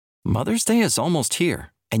Mother's Day is almost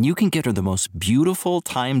here, and you can get her the most beautiful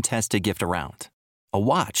time-tested gift around. A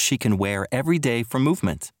watch she can wear every day from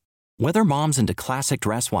Movement. Whether mom's into classic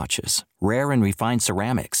dress watches, rare and refined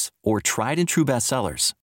ceramics, or tried and true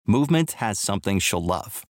bestsellers, Movement has something she'll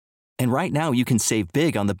love. And right now you can save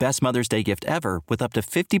big on the best Mother's Day gift ever with up to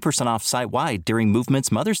 50% off site-wide during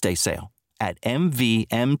Movement's Mother's Day sale at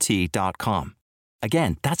MVMT.com.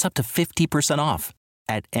 Again, that's up to 50% off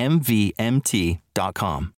at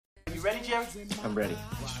MVMT.com. You ready, Jerry? I'm ready.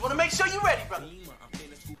 Just want to make sure you're ready, brother.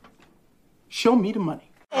 Show me the money.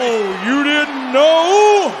 Oh, you didn't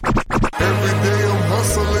know? Every day I'm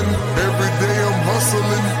hustling. Every day I'm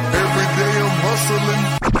hustling. Every day I'm hustling.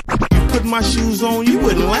 You put my shoes on, you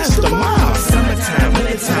wouldn't last a mile. Summertime,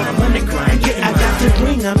 wintertime, I'm on the grind. Yeah, I got the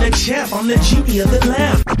ring, I'm the champ, I'm the genie of the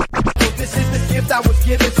lamp. This is the gift I was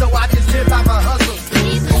given, so I just live by my hustle.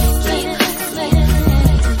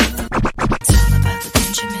 It's all about the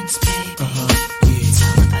Benjamins, baby. Yeah. It's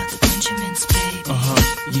all about the Benjamins, baby.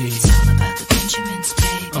 Yeah. It's all about the Benjamins,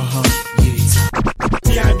 baby.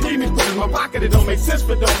 Yeah. VIP me put in my pocket, it don't make sense,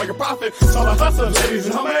 but don't make a profit. It's all a hustle, ladies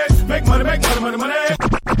and homies. Make money, money, money.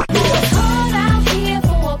 It's hard out here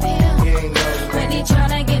for a pill. When he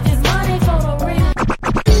tryna get this money for the real.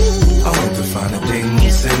 I want to find the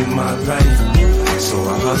things in my life, so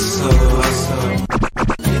I hustle.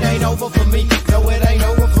 It ain't over for me. No, it ain't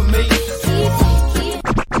over for me.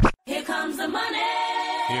 Here comes the money.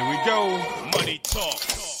 Here we go. Money talk.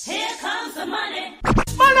 Here comes the money.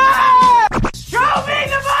 Show me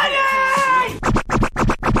the money!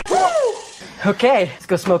 Okay, let's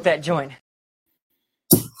go smoke that joint.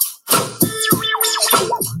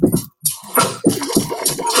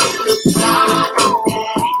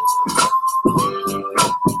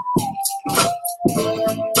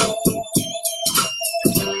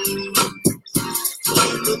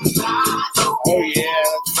 Oh yeah,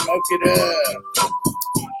 let's smoke it up.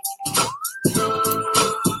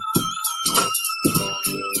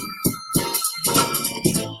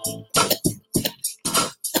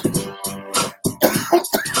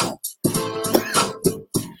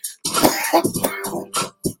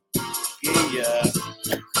 Yeah.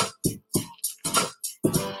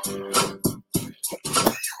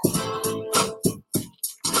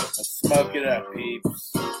 Let's smoke it up,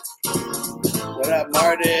 peeps. What up,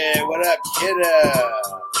 Marty? What up, kiddo?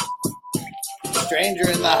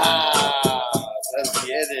 Stranger in the house. Let's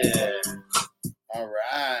get it. All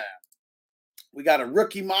right. We got a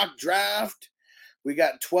rookie mock draft. We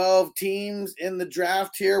got 12 teams in the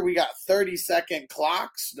draft here. We got 30-second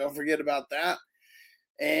clocks. Don't forget about that.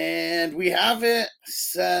 And we have it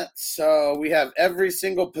set so we have every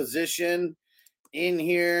single position in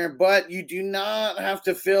here, but you do not have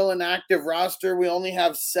to fill an active roster. We only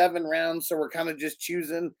have 7 rounds, so we're kind of just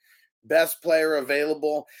choosing best player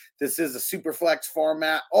available. This is a super flex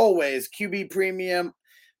format. Always QB premium,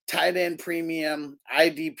 tight end premium,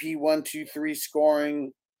 IDP 1, 2, 3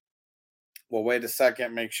 scoring. Well, wait a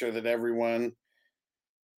second. Make sure that everyone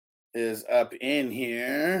is up in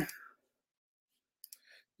here.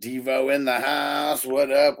 Devo in the house.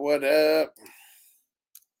 What up? What up?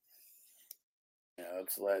 Yeah,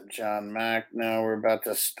 let's let John Mack know we're about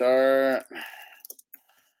to start.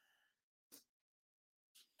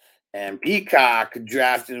 And Peacock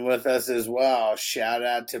drafting with us as well. Shout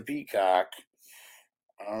out to Peacock.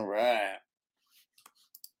 All right.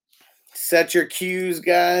 Set your cues,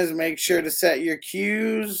 guys. Make sure to set your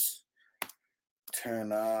cues.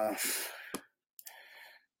 Turn off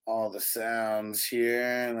all the sounds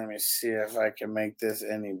here. Let me see if I can make this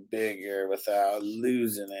any bigger without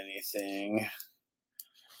losing anything.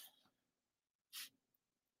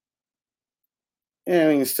 Yeah,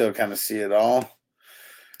 we can still kind of see it all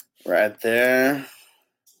right there.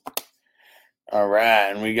 All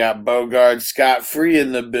right, and we got Bogart Scott-Free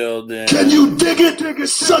in the building. Can you dig it,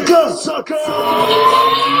 sucker?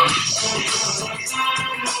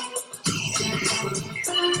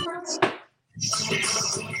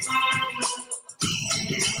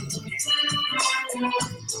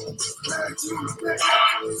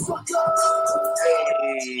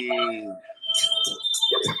 Hey.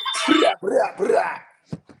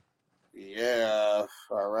 Yeah,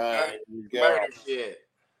 all right. Here we go. Murder shit.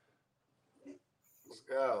 Let's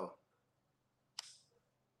go.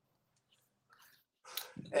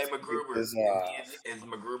 Hey, McGruber. Is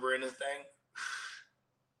McGruber in this thing?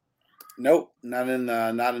 Nope, not in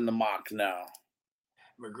the mock, no.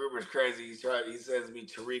 McGruber's crazy. He sends me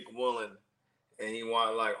Tariq Woolen, and he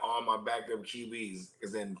want like all my backup QBs.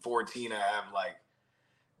 Because in 14 I have like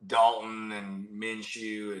Dalton and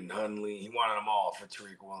Minshew and Hundley. He wanted them all for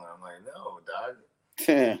Tariq Woolen. I'm like, no, dog.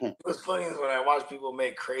 What's funny is when I watch people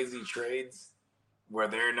make crazy trades where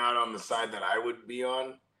they're not on the side that I would be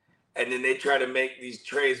on, and then they try to make these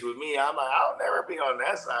trades with me. I'm like, I'll never be on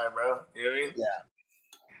that side, bro. You know what I mean? Yeah.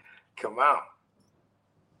 Come out.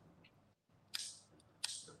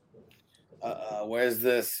 Where's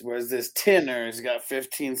this Tinner? He's got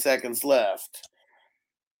 15 seconds left.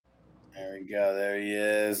 There we go. There he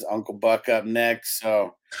is. Uncle Buck up next.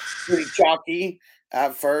 So pretty chalky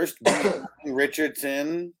at first.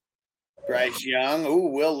 Richardson, Bryce Young. Ooh,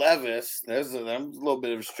 Will Levis. There's a little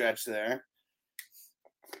bit of a stretch there.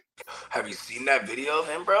 Have you seen that video of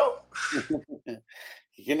him, bro?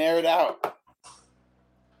 You can air it out.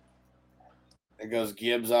 There goes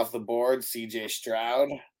Gibbs off the board. CJ Stroud.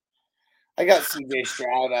 I got CJ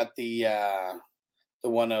Stroud at the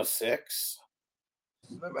 106.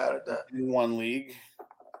 Not bad at that. In one league.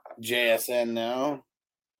 JSN now.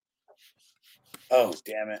 Oh,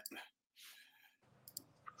 damn it.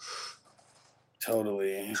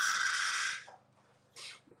 Totally.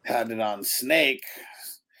 Had it on Snake.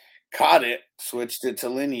 Caught it. Switched it to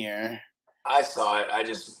linear. I saw it. I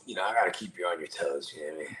just, I got to keep you on your toes. You know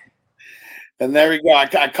what I mean? And there we go. I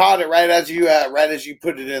caught it right as you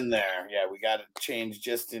put it in there. Yeah, we got it changed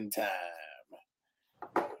just in time.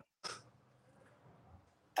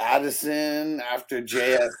 Addison after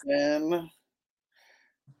JSN.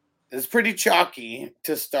 It's pretty chalky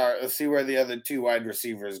to start. Let's see where the other two wide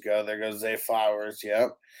receivers go. There goes Zay Flowers.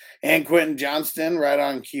 Yep. And Quentin Johnston right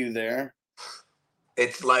on cue there.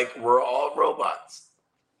 It's like we're all robots.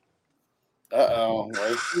 Uh-oh.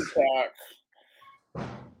 Where's Peacock?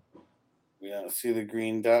 We don't see the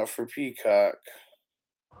green dot for Peacock.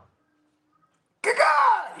 You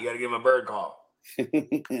got to give him a bird call.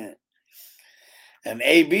 And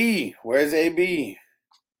AB. Where's AB?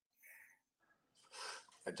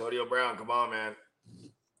 Antonio Brown, come on, man.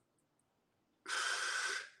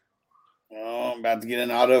 Oh, I'm about to get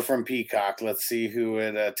an auto from Peacock. Let's see who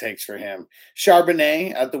it takes for him.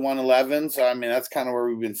 Charbonnet at the 111. So, I mean, that's kind of where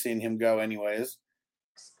we've been seeing him go anyways.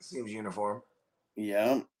 Seems uniform.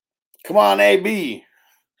 Yeah. Come on, AB.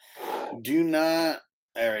 Do not.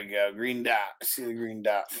 There we go. Green dot. See the green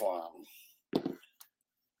dot for him.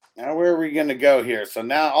 Now, where are we going to go here? So,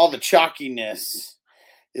 now all the chalkiness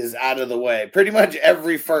is out of the way. Pretty much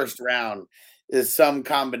every first round is some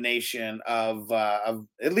combination of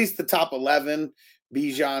at least the top 11,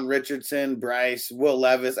 Bijan, Richardson, Bryce, Will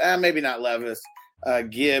Levis, maybe not Levis,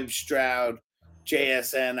 Gibbs, Stroud,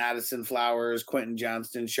 JSN, Addison Flowers, Quentin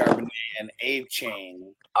Johnston, Charbonnet, and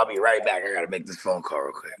A-Chain. I'll be right back. I got to make this phone call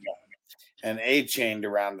real quick. And A-Chain to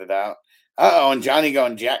round it out. Uh-oh, and Johnny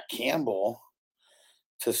going Jack Campbell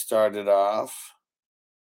to start it off.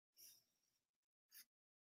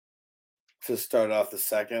 To start off the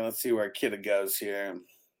second. Let's see where Kidda goes here.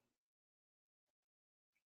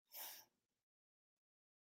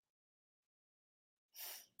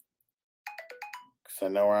 Because I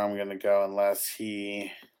know where I'm going to go unless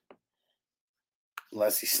he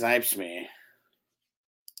snipes me.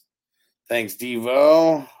 Thanks,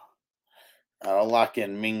 Devo. I'll lock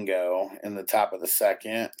in Mingo in the top of the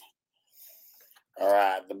second. All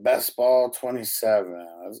right, the best ball 27.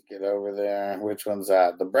 Let's get over there. Which one's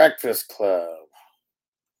that? The Breakfast Club.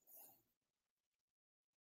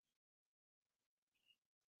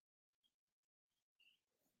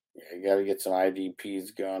 Yeah, you got to get some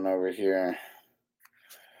IDPs going over here.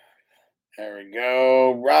 There we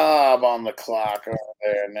go. Rob on the clock over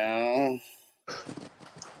there now.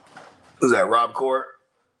 Who's that, Rob Court?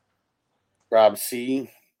 Rob C.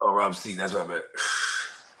 Oh, Rob C. That's what I meant.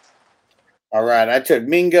 All right, I took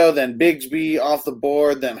Mingo, then Bigsby off the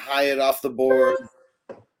board, then Hyatt off the board.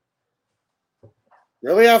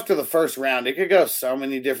 Really, after the first round, it could go so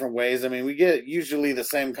many different ways. I mean, we get usually the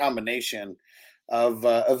same combination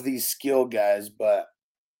of these skill guys, but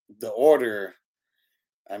the order,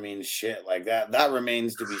 I mean, shit, like that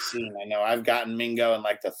remains to be seen. I know I've gotten Mingo in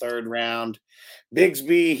like the third round.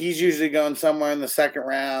 Bigsby, he's usually going somewhere in the second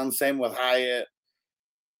round. Same with Hyatt.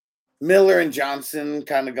 Miller and Johnson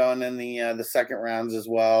kind of going in the second rounds as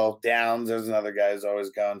well. Downs, there's another guy who's always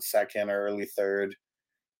going second or early third.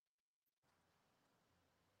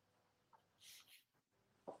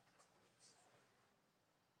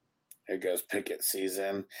 Here goes Pickett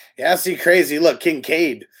season. Yeah, see, crazy. Look,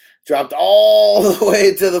 Kincaid dropped all the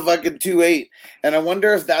way to the fucking 2-8. And I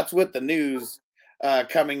wonder if that's what the news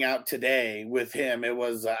coming out today with him. It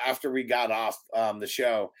was after we got off the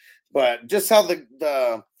show. But just how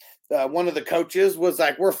the one of the coaches was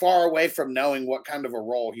like, we're far away from knowing what kind of a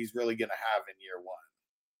role he's really going to have in year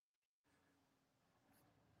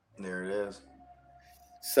one. There it is.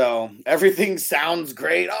 So everything sounds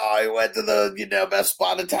great. Oh, he went to the best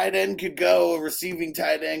spot a tight end could go, a receiving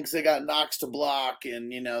tight end, because they got Knox to block,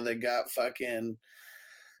 and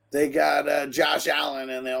they got Josh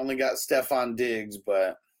Allen, and they only got Stephon Diggs.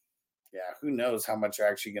 But yeah, who knows how much they're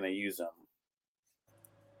actually going to use them.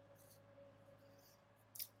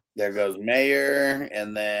 There goes Mayer,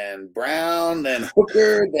 and then Brown, then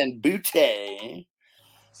Hooker, then Butte.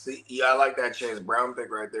 See, yeah, I like that Chase Brown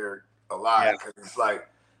pick right there a lot because it's like,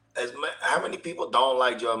 how many people don't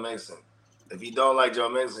like Joe Mixon? If you don't like Joe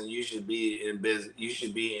Mixon, you should be in business. You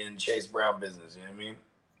should be in Chase Brown business. You know what I mean?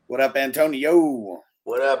 What up, Antonio?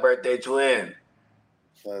 What up, birthday twin?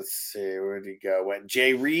 Let's see, where'd he go? Went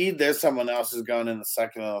Jay Reed. There's someone else who's going in the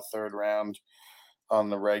second and the third round on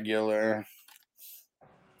the regular.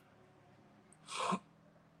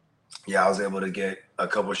 Yeah, I was able to get a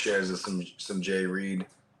couple shares of some Jay Reed.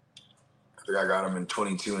 I think I got him in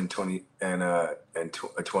 22 and 20 and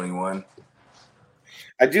 21.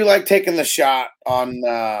 I do like taking the shot on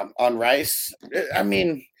Rice. I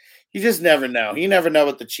mean, you just never know. You never know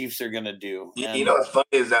what the Chiefs are gonna do. You know what's funny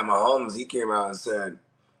is that Mahomes, he came out and said,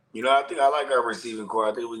 I think I like our receiving core.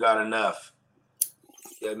 I think we got enough.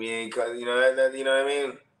 I mean, because you know what I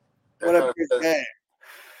mean. What up, Dad?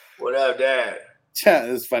 What up, Dad?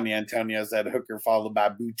 It's funny. Antonio said Hooker followed by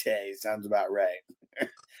Butte. Sounds about right.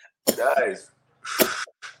 Nice.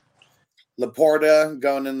 Laporta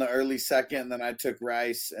going in the early second. Then I took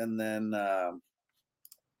Rice, and then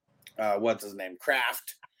what's his name?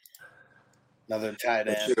 Kraft. Another tight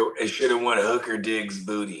end. It should have won Hooker Diggs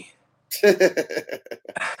booty.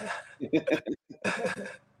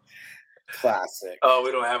 Classic. Oh,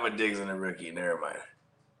 we don't have a Diggs and a rookie. Never mind.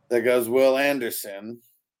 There goes Will Anderson.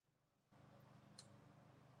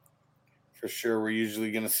 For sure, we're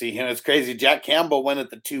usually going to see him. It's crazy. Jack Campbell went at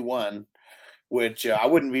the 2-1, which I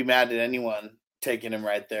wouldn't be mad at anyone taking him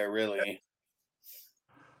right there, really.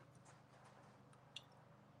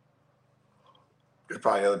 There's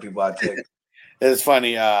probably other people I'd take. It's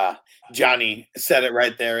funny. Johnny said it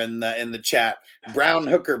right there in the chat. Brown,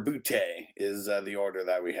 Hooker, Butte is the order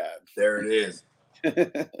that we had. There it is. There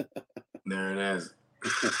it is.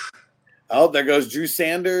 Oh, there goes Drew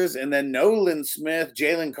Sanders, and then Nolan Smith,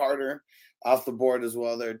 Jalen Carter off the board as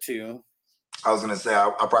well there too. I was gonna say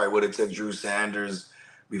I probably would have took Drew Sanders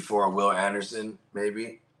before Will Anderson,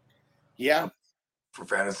 maybe. Yeah. For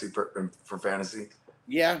fantasy.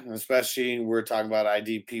 Yeah, especially we're talking about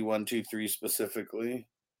IDP 1, 2, 3 specifically.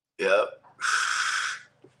 Yep.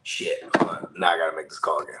 Shit. Now I gotta make this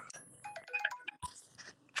call again.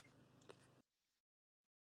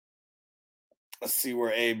 Let's see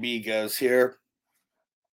where AB goes here.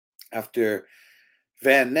 After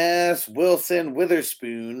Van Ness, Wilson,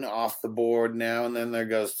 Witherspoon off the board now, and then there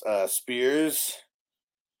goes Spears.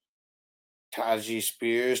 Tajee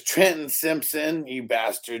Spears, Trenton Simpson, you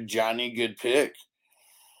bastard, Johnny, good pick.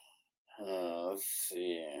 Let's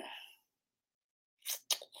see.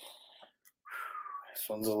 This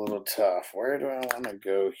one's a little tough. Where do I want to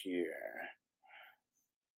go here?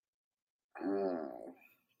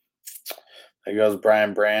 There goes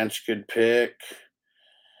Brian Branch, good pick.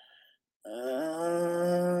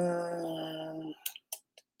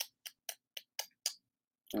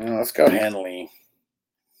 Let's go Henley.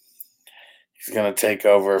 He's gonna take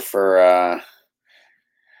over for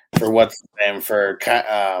what's his name for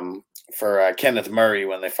Kenneth Murray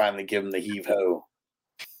when they finally give him the heave ho.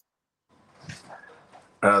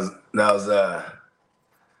 That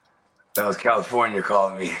was California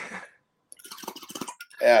calling me.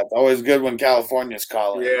 Yeah, it's always good when California's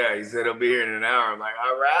calling. Yeah, he said he'll be here in an hour. I'm like,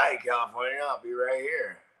 all right, California, I'll be right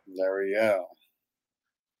here. There we go.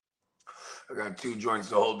 I got 2 joints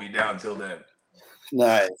to hold me down till then.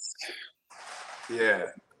 Nice.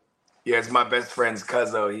 Yeah. Yeah, it's my best friend's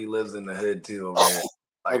cousin. He lives in the hood too over there.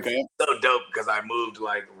 Like, okay. So dope because I moved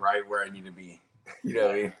like right where I need to be. You know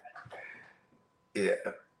what I mean? Yeah.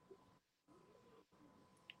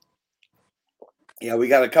 Yeah, we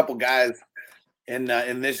got a couple guys in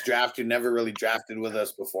this draft who never really drafted with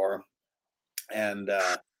us before. And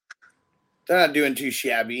they're not doing too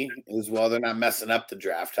shabby as well. They're not messing up the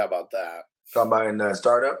draft. How about that? Talking about in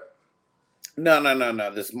startup?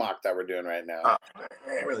 No. This mock that we're doing right now. Oh, it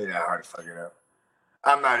ain't really that hard to fuck it up.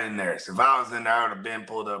 I'm not in there. So if I was in there, I would have been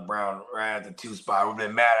pulled up Brown right at the 2 spot. I would have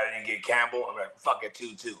been mad I didn't get Campbell. I'm like, fuck it,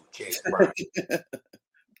 2-2. Chase Brown.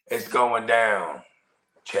 It's going down.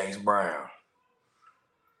 Chase Brown.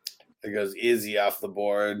 There goes Izzy off the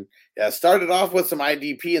board. Yeah, started off with some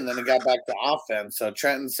IDP and then it got back to offense. So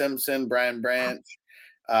Trenton Simpson, Brian Branch.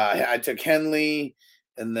 I took Henley,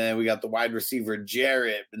 And then we got the wide receiver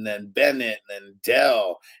Jarrett, and then Bennett, and then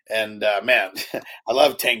Dell. And man, I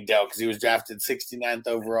love Tank Dell because he was drafted 69th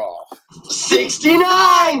overall.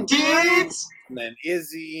 69 dudes. And then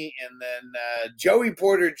Izzy, and then Joey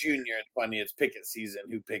Porter Jr. It's funny, it's Pickett season.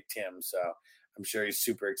 Who picked him? So I'm sure he's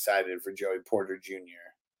super excited for Joey Porter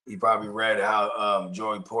Jr. He probably read how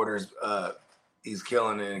Joey Porter's he's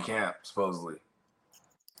killing it in camp, supposedly.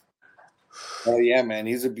 Oh yeah, man,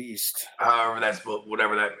 he's a beast. However,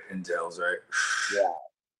 whatever that entails, right? Yeah,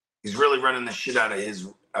 he's really running the shit out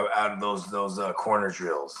of those corner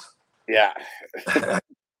drills. Yeah.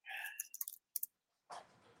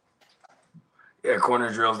 Yeah,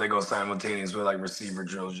 corner drills, they go simultaneous with like receiver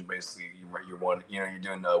drills. You basically you're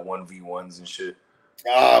doing 1v1s and shit.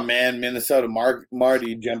 Oh man, Minnesota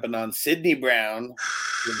Marty jumping on Sidney Brown,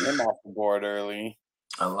 getting him off the board early.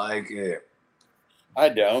 I like it. I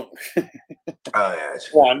don't. Oh yeah,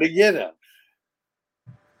 wanted to get him.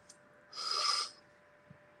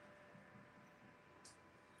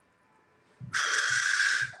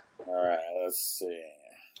 All right, let's see.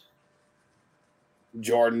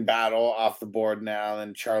 Jordan Battle off the board now,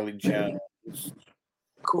 and Charlie Jones.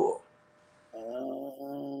 Cool.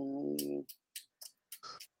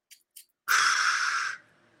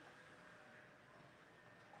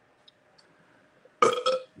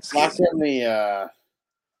 Not getting the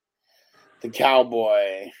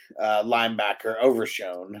Cowboy linebacker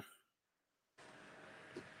Overshown.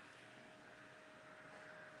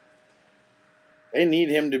 They need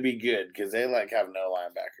him to be good because they have no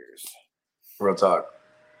linebackers. Real talk.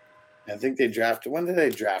 I think they drafted. When did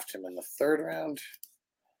they draft him? In the third round?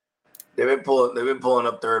 They've been pulling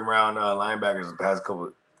up third round linebackers the past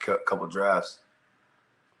couple drafts.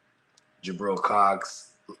 Jabril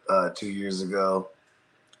Cox 2 years ago.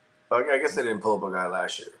 I guess they didn't pull up a guy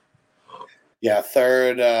last year. Yeah,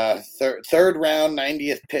 third round,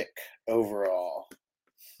 90th pick overall.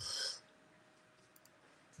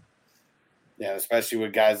 Yeah, especially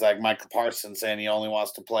with guys like Michael Parsons saying he only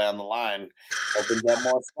wants to play on the line, opens up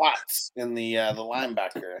more spots in the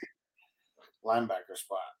linebacker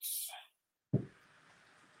spots.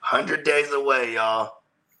 100 days away, y'all.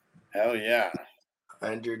 Hell yeah.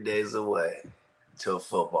 100 days away till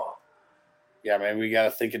football. Yeah, man, we got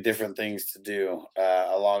to think of different things to do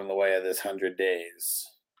along the way of this 100 days.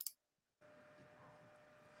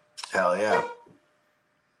 Hell yeah.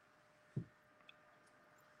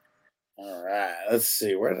 All right, let's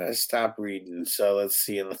see. Where did I stop reading? So let's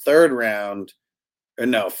see. In the fourth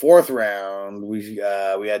round, we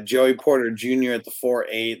had Joey Porter Jr. at the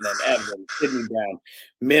 4-8, and then Evans, Sidney Brown,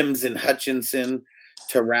 Mims, and Hutchinson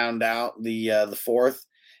to round out the fourth.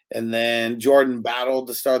 And then Jordan Battle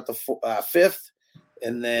to start the fifth.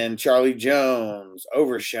 And then Charlie Jones,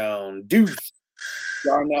 Overshown, Deuce,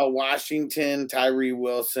 Darnell Washington, Tyree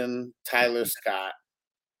Wilson, Tyler Scott.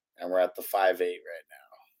 And we're at the 5-8 right now.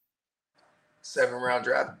 7-round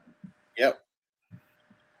draft. Yep,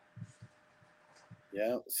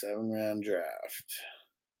 7-round draft.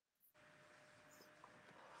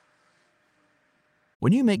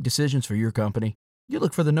 When you make decisions for your company, you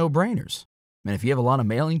look for the no-brainers. And if you have a lot of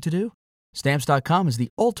mailing to do, Stamps.com is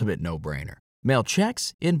the ultimate no-brainer. Mail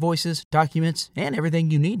checks, invoices, documents, and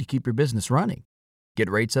everything you need to keep your business running. Get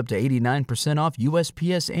rates up to 89% off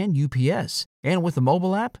USPS and UPS. And with the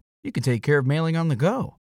mobile app, you can take care of mailing on the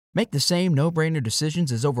go. Make the same no-brainer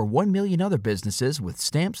decisions as over 1 million other businesses with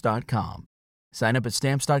Stamps.com. Sign up at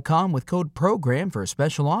Stamps.com with code PROGRAM for a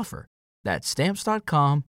special offer. That's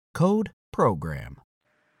Stamps.com, code PROGRAM.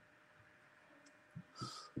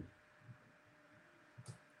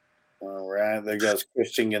 All right, there goes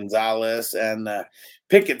Christian Gonzalez. And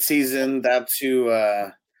Pickett season, that's who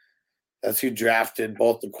drafted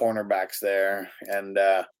both the cornerbacks there. And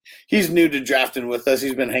he's new to drafting with us.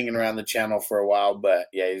 He's been hanging around the channel for a while, but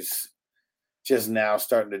yeah, he's just now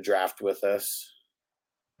starting to draft with us.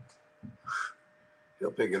 He'll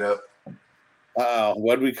pick it up.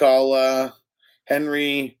 What'd we call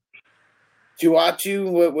Henry Tuatu?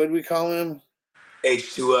 What would we call him?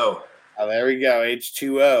 H2O. Oh, there we go.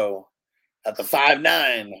 H2O at the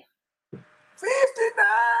 5'9".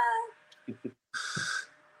 59.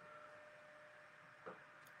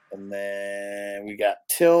 And then we got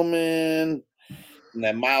Tillman. And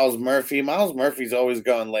then Miles Murphy. Miles Murphy's always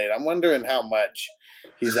going late. I'm wondering how much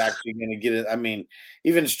he's actually going to get it. I mean,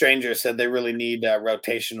 even Stranger said they really need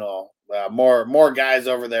rotational, more guys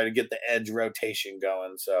over there to get the edge rotation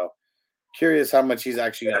going. So curious how much he's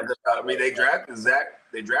actually going to. I mean, they drafted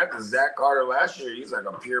Zach Carter last year. He's like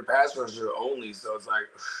a pure pass rusher only. So it's like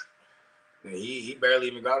he barely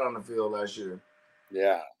even got on the field last year.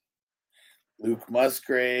 Yeah. Luke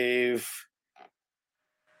Musgrave.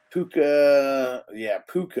 Puka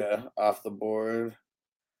off the board.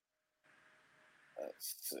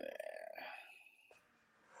 Let's see.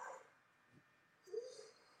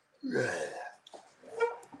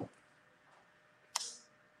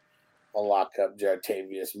 I'll lock up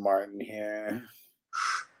Jartavius Martin here.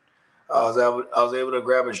 I was able to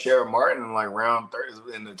grab a share of Martin in like round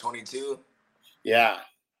 30 in the 22. Yeah.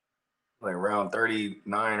 Like round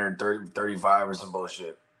 39 or 35 or some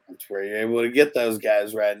bullshit. That's where you're able to get those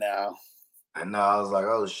guys right now. I know. I was like,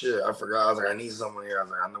 oh shit, I forgot. I was like, I need someone here. I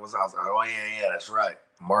was like, I know what's. I was like, oh yeah, that's right,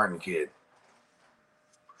 Martin kid.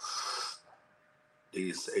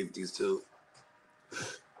 These safeties too.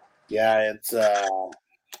 Yeah, it's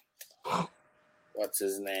what's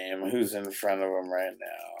his name? Who's in front of him right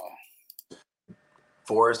now?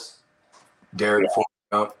 Forrest, Derek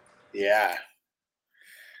Forrest. Yeah.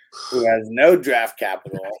 Who has no draft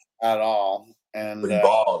capital at all. And But he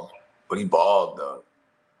balled. But he balled though.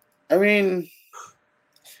 I mean,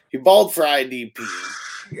 he balled for IDP.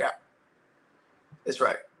 Yeah. It's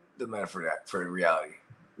right. Doesn't matter for that, for the reality.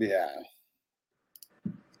 Yeah.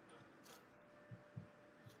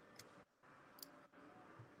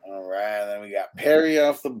 All right. Then we got Perry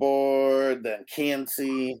off the board. Then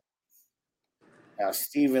Cansey. Now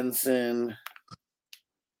Stevenson.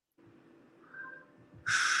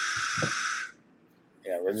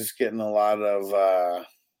 Yeah, we're just getting a lot of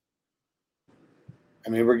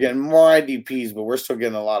we're getting more IDPs, but we're still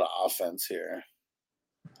getting a lot of offense here.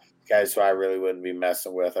 Guys who I really wouldn't be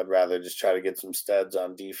messing with. I'd rather just try to get some studs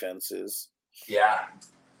on defenses. Yeah.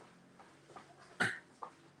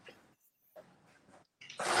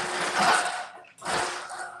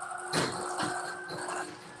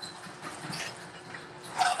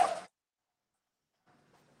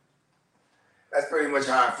 That's pretty much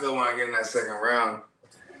how I feel when I get in that second round.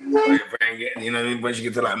 Like if I ain't getting, you know what I mean? Once you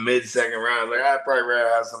get to that mid-second round, like I'd probably rather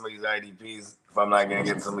have some of these IDPs if I'm not going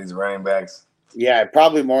to get some of these running backs. Yeah,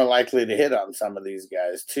 probably more likely to hit on some of these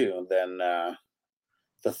guys too than the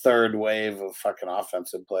third wave of fucking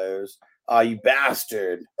offensive players. Oh, you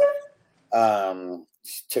bastard.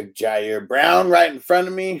 Took Jair Brown right in front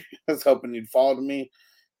of me. I was hoping you'd fall to me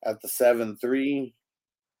at the 7-3.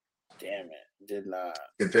 Damn it. Did not.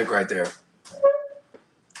 Good pick right there.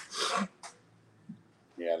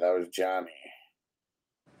 Yeah, that was Johnny.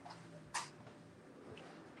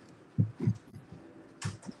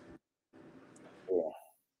 Cool.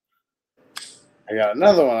 I got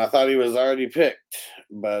another one. I thought he was already picked,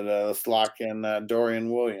 but let's lock in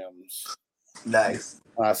Dorian Williams. Nice.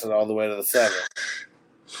 Lasted all the way to the 7th.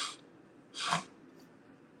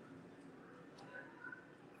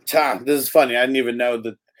 Tom, this is funny. I didn't even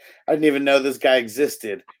know this guy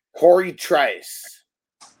existed. Corey Trice.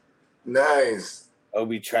 Nice.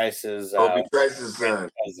 Obi Trice's son.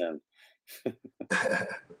 Cousin.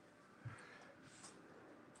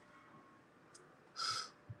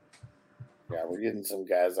 Yeah, we're getting some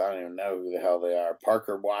guys. I don't even know who the hell they are.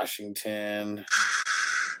 Parker Washington.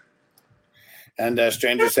 And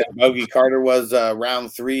Stranger said Bogey Carter was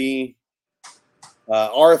round 3.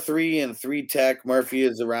 R3 and 3 tech. Murphy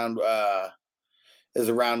is around 1,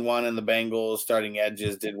 and the Bengals starting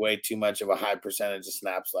edges did way too much of a high percentage of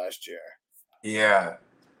snaps last year. Yeah.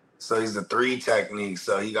 So he's a 3 technique,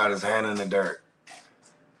 so he got his hand in the dirt.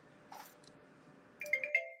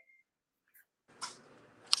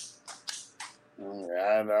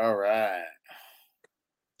 All right.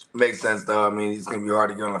 Makes sense, though. I mean, it's going to be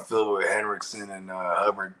hard to get on the field with Hendrickson and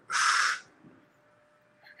Hubbard.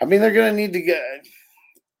 I mean, they're going to need to get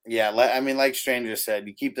 – yeah, like Stranger said,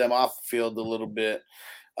 you keep them off the field a little bit.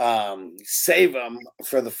 Save them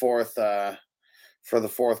for the fourth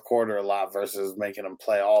quarter a lot versus making them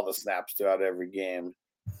play all the snaps throughout every game.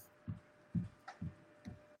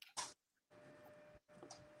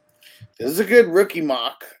 This is a good rookie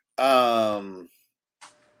mock. You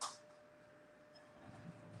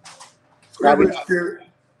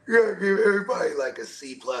gotta give everybody like a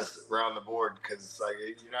C+ around the board because it's like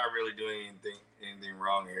you're not really doing anything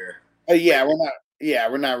wrong here. Yeah,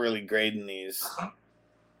 we're not really grading these.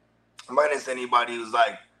 Minus anybody who's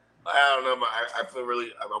like, I don't know, but I feel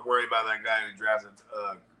I'm worried about that guy who drafted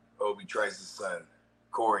Obi Trice's son,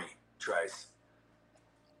 Corey Trice.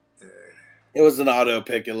 It was an auto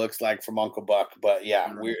pick, it looks like, from Uncle Buck, but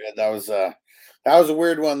yeah, that was a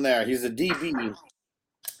weird one there. He's a DB.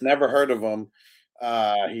 Never heard of him.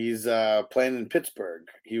 He's playing in Pittsburgh.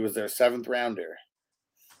 He was their 7th rounder.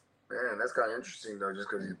 Man, that's kind of interesting though, just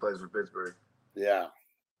because he plays for Pittsburgh. Yeah.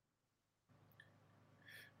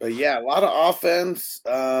 But yeah, a lot of offense.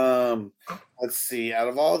 Let's see. Out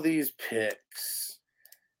of all these picks,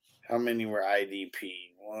 how many were IDP?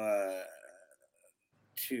 1,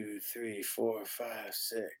 2, 3, 4, 5,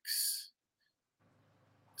 6,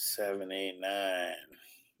 7, 8, 9,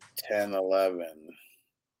 10, 11,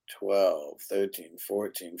 12, 13,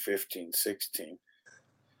 14, 15, 16,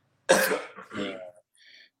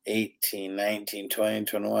 18, 19, 20,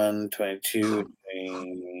 21, 22,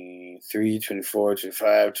 23, 24,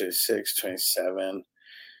 25, 26, 27,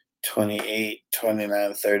 28,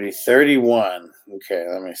 29, 30, 31. Okay,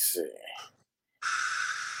 let me see.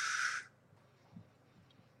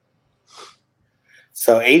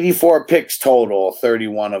 So 84 picks total,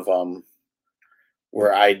 31 of them were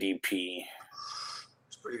IDP.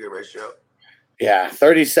 It's a pretty good ratio. Yeah,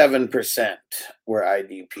 37% were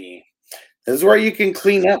IDP. This is where you can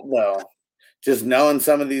clean up, though. Just knowing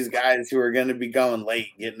some of these guys who are going to be going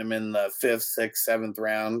late, getting them in the 5th, 6th, 7th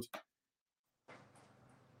round.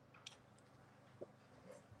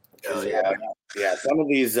 Oh, yeah. Yeah, some of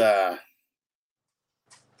these,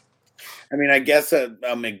 I mean, I guess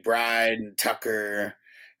McBride and Tucker,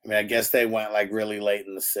 I mean, I guess they went like really late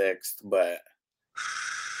in the 6th, but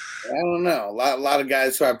I don't know. A lot of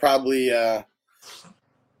guys who I probably are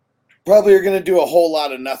going to do a whole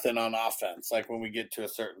lot of nothing on offense, like when we get to a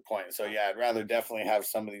certain point. So, yeah, I'd rather definitely have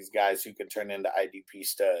some of these guys who could turn into IDP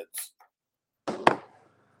studs.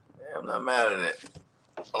 Yeah, I'm not mad at it.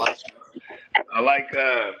 I like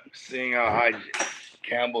seeing how high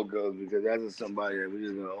Campbell goes because that's somebody that we're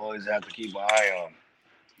just going to always have to keep an eye on.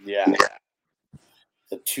 Yeah.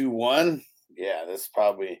 The 2-1? Yeah, that's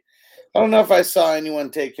probably – I don't know if I saw anyone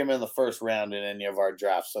take him in the first round in any of our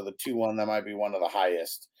drafts. So the 2-1, that might be one of the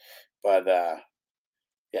highest. But,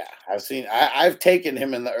 yeah, I've taken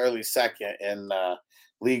him in the early second in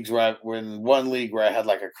leagues where in one league where I had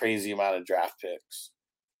like a crazy amount of draft picks.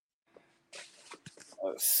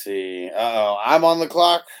 Let's see. I'm on the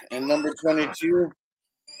clock in number 22.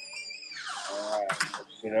 All right,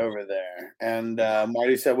 let's get over there. And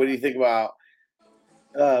Marty said, "What do you think about?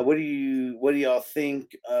 What do y'all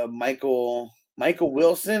think? Michael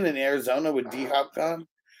Wilson in Arizona with D-Hop gone?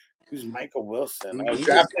 Who's Michael Wilson? Oh, he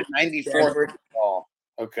drafted 94th.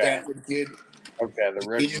 Okay. Stanford kid. Okay, the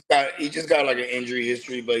rookie. He just got like an injury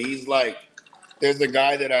history, but he's like, there's a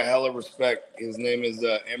guy that I hella respect. His name is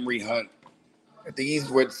Emery Hunt. I think he's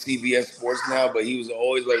with CBS Sports now, but he was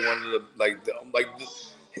always like one of the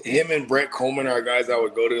him and Brett Coleman are guys I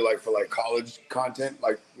would go to like for like college content,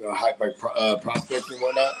 like prospects and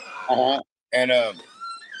whatnot. And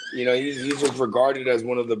he's just regarded as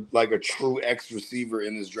one of the like a true X receiver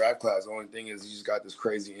in this draft class. The only thing is he's got this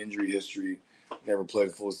crazy injury history. Never played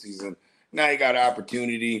a full season. Now he got an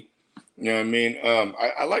opportunity. You know what I mean?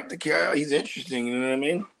 I like the guy. He's interesting. You know what I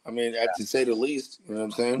mean? I mean, to say the least. You know what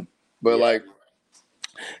I'm saying? But like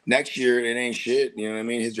next year, it ain't shit. You know what I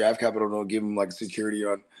mean? His draft capital don't give him like security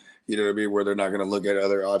on, you know what I mean, where they're not going to look at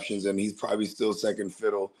other options, and he's probably still second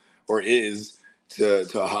fiddle or is to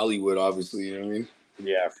Hollywood, obviously. You know what I mean?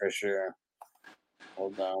 Yeah, for sure.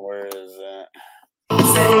 Hold on, where is that?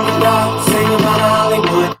 Sing about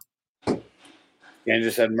Hollywood.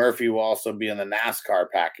 Andrew said Murphy will also be in the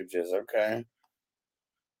NASCAR packages. Okay.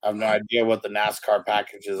 I have no idea what the NASCAR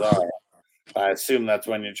packages are. I assume that's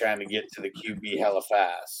when you're trying to get to the QB hella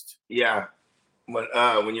fast. Yeah. When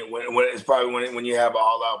it's probably when you have an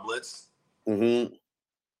all-out blitz. Mm-hmm. You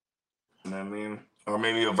know what I mean? Or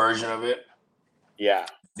maybe a version of it. Yeah.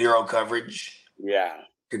 Zero coverage. Yeah.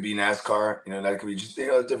 Could be NASCAR. You know, that could be just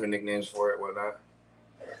different nicknames for it, whatnot.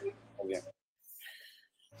 Okay.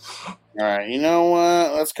 All right. You know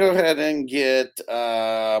what? Let's go ahead and get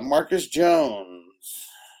Marcus Jones.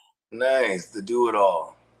 Nice. The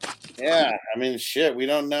do-it-all. Yeah. I mean, shit. We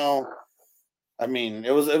don't know. I mean, it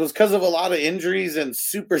was because of a lot of injuries and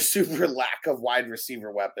super lack of wide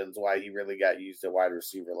receiver weapons why he really got used at wide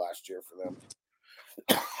receiver last year for them.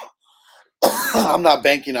 I'm not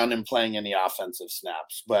banking on him playing any offensive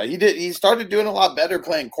snaps, but he started doing a lot better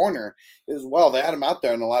playing corner as well. They had him out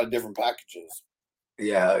there in a lot of different packages.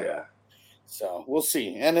 Yeah. So we'll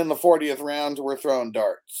see. And in the 40th round, we're throwing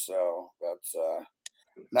darts. So that's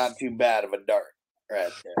not too bad of a dart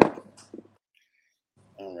right there.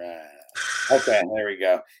 All right. Okay, there we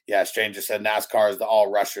go. Yeah, Stranger said NASCAR is the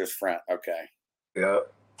all rushers front. Okay. Yeah.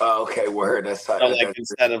 Oh, okay, word. That's so like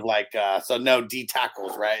instead of like so no D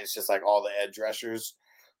tackles, right? It's just like all the edge rushers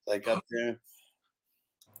like up there.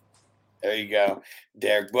 There you go.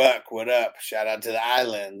 Derek Buck, what up? Shout out to the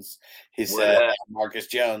Islands. He said Marcus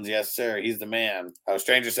Jones, yes, sir. He's the man. Oh,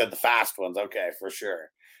 Stranger said the fast ones. Okay, for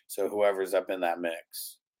sure. So whoever's up in that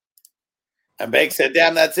mix. And Bake said,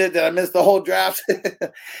 damn, that's it. Did I miss the whole draft?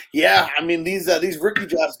 Yeah, I mean, these rookie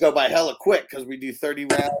drafts go by hella quick because we do 30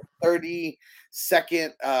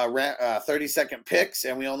 second 30-second picks,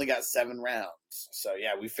 and we only got 7 rounds. So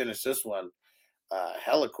yeah, we finished this one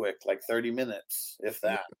hella quick, like 30 minutes, if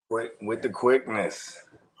that. With the quickness.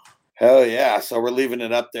 Hell yeah! So we're leaving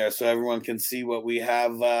it up there so everyone can see what we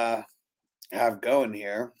have going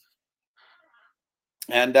here.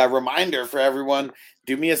 And a reminder for everyone,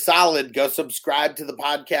 do me a solid, go subscribe to the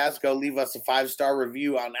podcast, go leave us a 5-star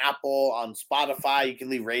review on Apple, on Spotify. You can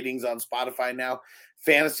leave ratings on Spotify now.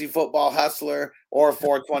 Fantasy Football Hustler or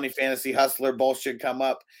 420 Fantasy Hustler, both should come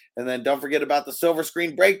up. And then don't forget about the Silver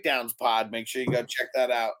Screen Breakdowns pod. Make sure you go check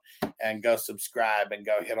that out and go subscribe and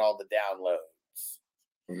go hit all the downloads.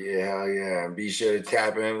 Yeah, yeah. Be sure to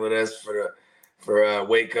tap in with us for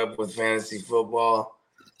Wake Up with Fantasy Football.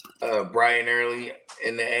 Bright and early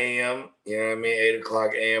in the AM, you know what I mean? 8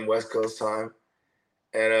 o'clock AM West Coast time.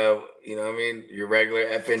 And, you know what I mean? Your regular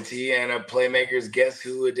FNT and a Playmakers Guess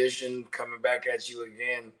Who edition coming back at you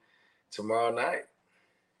again tomorrow night.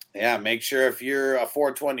 Yeah, make sure if you're a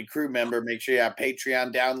 420 crew member, make sure you have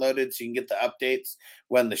Patreon downloaded so you can get the updates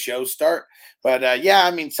when the shows start. But yeah,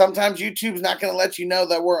 I mean, sometimes YouTube's not going to let you know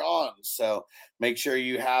that we're on. So make sure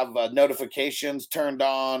you have notifications turned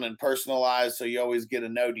on and personalized so you always get a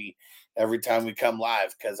noti every time we come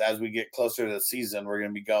live. Because as we get closer to the season, we're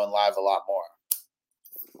going to be going live a lot more.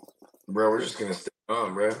 Bro, we're just going to stay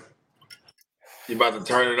on, bro. You about to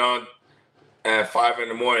turn it on at 5 in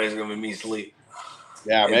the morning. It's going to be me sleep.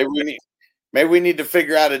 Yeah, maybe we need to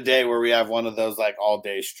figure out a day where we have one of those like all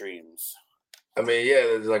day streams. I mean, yeah,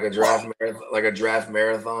 there's like a draft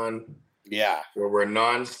marathon. Yeah, where we're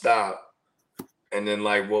nonstop, and then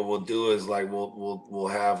like what we'll do is like we'll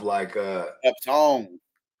have like we'll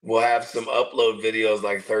have some upload videos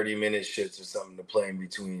like 30-minute shits or something to play in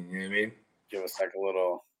between. You know what I mean? Give us like a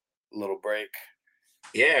little break.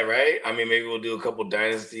 Yeah, right. I mean, maybe we'll do a couple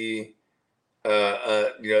dynasty.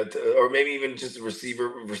 Or maybe even just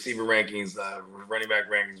receiver rankings, running back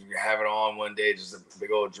rankings. We can have it all in one day, just a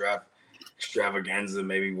big old draft extravaganza.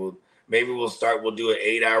 Maybe we'll do an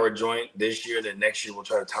 8-hour joint this year. Then next year we'll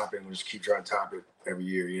try to top it. We'll just keep trying to top it every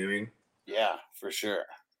year. You know what I mean? Yeah, for sure.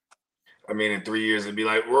 I mean, in 3 years it'd be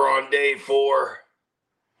like we're on day 4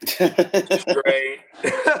 straight.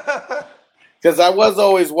 Because that was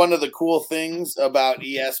always one of the cool things about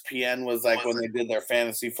ESPN was like when they did their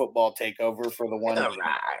fantasy football takeover for the one. Right.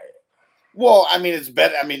 Well, I mean, it's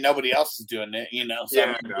better. I mean, nobody else is doing it, you know. So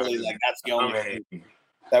Yeah, I mean, really, like that's the only thing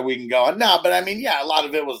that we can go on. No, but I mean, yeah, a lot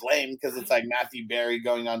of it was lame because it's like Matthew Berry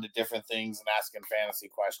going on to different things and asking fantasy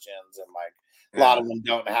questions, and like a lot of them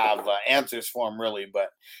don't have answers for them really.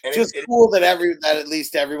 But it's just cool that at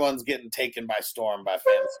least everyone's getting taken by storm by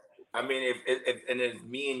fantasy. I mean, if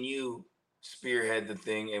me and you spearhead the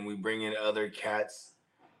thing and we bring in other cats,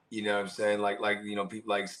 you know what I'm saying, like you know, people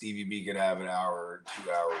like Stevie B could have an hour or 2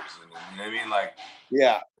 hours, and you know what I mean, like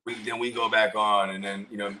yeah, then we go back on, and then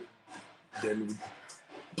you know, then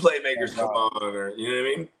Playmakers come on, or you know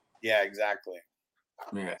what I mean. Yeah, exactly.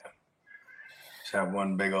 Yeah, just have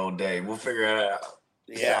one big old day. We'll figure it out.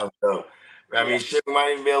 Yeah, I mean, shit, we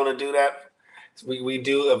might even be able to do that. We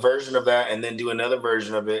do a version of that and then do another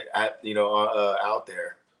version of it at out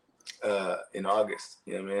there in August.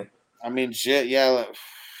 You know what I mean? I mean, shit, yeah,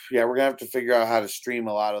 we're gonna have to figure out how to stream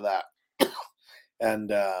a lot of that. And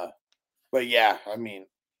but yeah, I mean,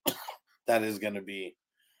 that is gonna be.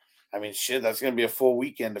 I mean, shit, that's gonna be a full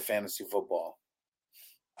weekend of fantasy football.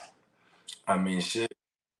 I mean, shit,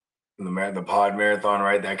 the pod marathon,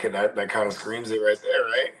 right? That kind of screams it right there,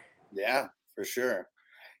 right? Yeah, for sure.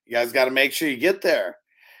 You guys got to make sure you get there.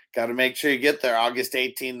 Got to make sure you get there August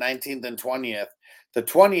 18th, 19th, and 20th. The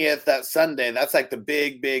 20th, that Sunday, that's like the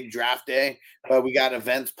big draft day. But we got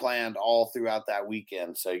events planned all throughout that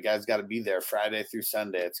weekend. So you guys got to be there Friday through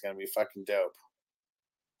Sunday. It's going to be fucking dope.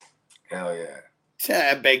 Hell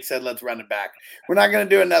yeah. Bake said, let's run it back. We're not going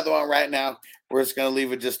to do another one right now. We're just going to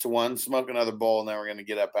leave it just to one, smoke another bowl, and then we're going to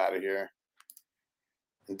get up out of here.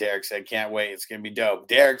 And Derek said, can't wait. It's going to be dope.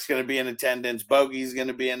 Derek's going to be in attendance. Bogey's going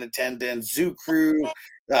to be in attendance. Zoo Crew,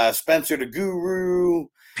 Spencer the Guru.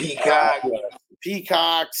 Peacock,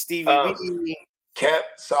 Stevie B. Kev,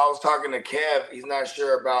 so I was talking to Kev. He's not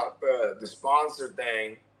sure about the sponsor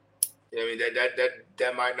thing. You know what I mean?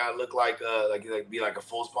 That might not look like be like a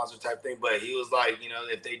full sponsor type thing, but he was like, you know,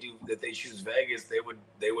 if they choose Vegas, they would,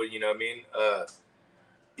 you know what I mean?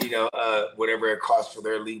 Whatever it costs for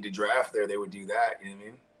their league to draft there, they would do that. You know what I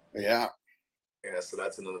mean? Yeah. Yeah. So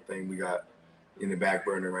that's another thing we got in the back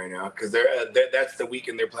burner right now because that's the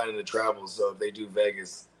weekend they're planning to travel. So if they do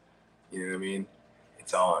Vegas, you know what I mean?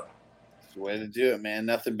 It's on. It's the way to do it, man.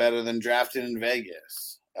 Nothing better than drafting in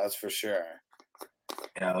Vegas. That's for sure.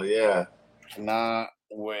 Hell yeah. Cannot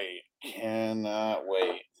wait. Cannot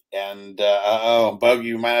wait. And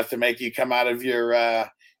Bogey, we might have to make you come out of your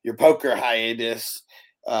poker hiatus.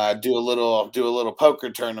 Do a little poker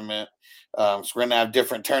tournament. So we're gonna have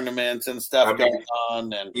different tournaments and stuff going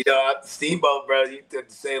on. And Steamboat, bro, you have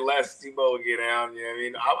to say less. Steamboat will get down. You know what I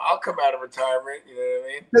mean? I'll come out of retirement. You know what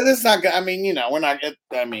I mean? But it's not. I mean, we're not.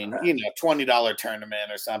 $20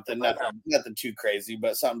 tournament or something. Nothing too crazy,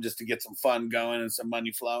 but something just to get some fun going and some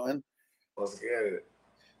money flowing. Let's get it.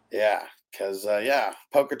 Yeah, because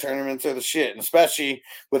poker tournaments are the shit, and especially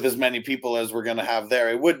with as many people as we're gonna have there,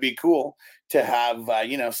 it would be cool to have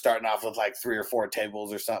starting off with like 3 or 4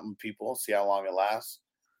 tables or something. People see how long it lasts.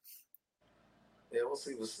 Yeah, we'll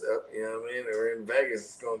see what's up. You know what I mean? We're in Vegas.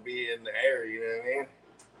 It's gonna be in the air. You know what I mean?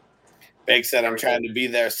 Bake said I'm trying to be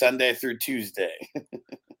there Sunday through Tuesday.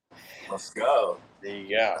 Let's go. There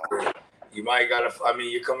you go. You might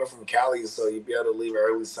you're coming from Cali, so you'll be able to leave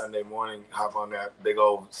early Sunday morning, hop on that big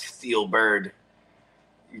old steel bird.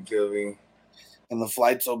 You feel me? And the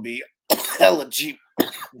flights will be hella cheap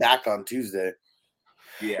back on Tuesday.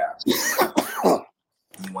 Yeah. You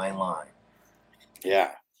ain't lying.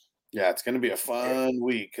 Yeah. Yeah, it's going to be a fun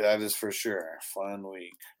week. That is for sure. Fun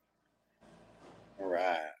week. All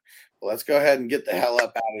right. Well, let's go ahead and get the hell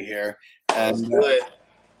up out of here. And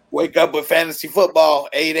wake up with fantasy football,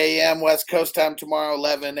 8 a.m. West Coast time tomorrow,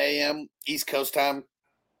 11 a.m. East Coast time,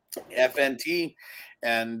 FNT.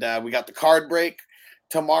 And we got the card break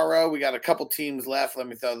tomorrow. We got a couple teams left. Let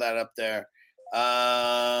me throw that up there.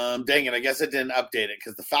 Dang it. I guess I didn't update it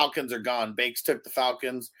because the Falcons are gone. Bakes took the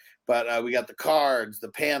Falcons. But we got the Cards, the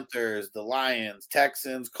Panthers, the Lions,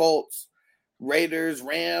 Texans, Colts, Raiders,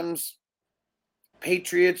 Rams,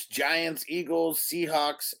 Patriots, Giants, Eagles,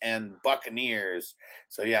 Seahawks, and Buccaneers.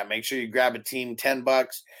 So, yeah, make sure you grab a team, $10.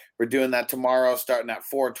 We're doing that tomorrow starting at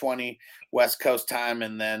 4:20 West Coast time.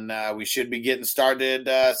 And then we should be getting started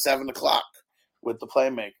 7 o'clock with the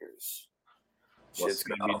Playmakers. Shit's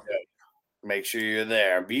going to be dope. Make sure you're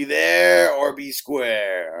there. Be there or be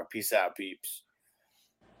square. Peace out, peeps.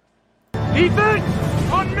 Defense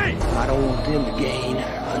on me. I don't want them to gain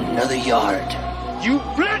another yard. You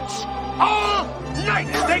blitz all night.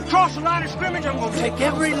 If they cross the line of scrimmage, I'm going to take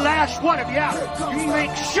every last one of you out. You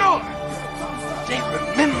make sure they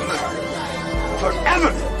remember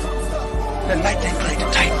forever the night they played the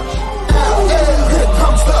Titans.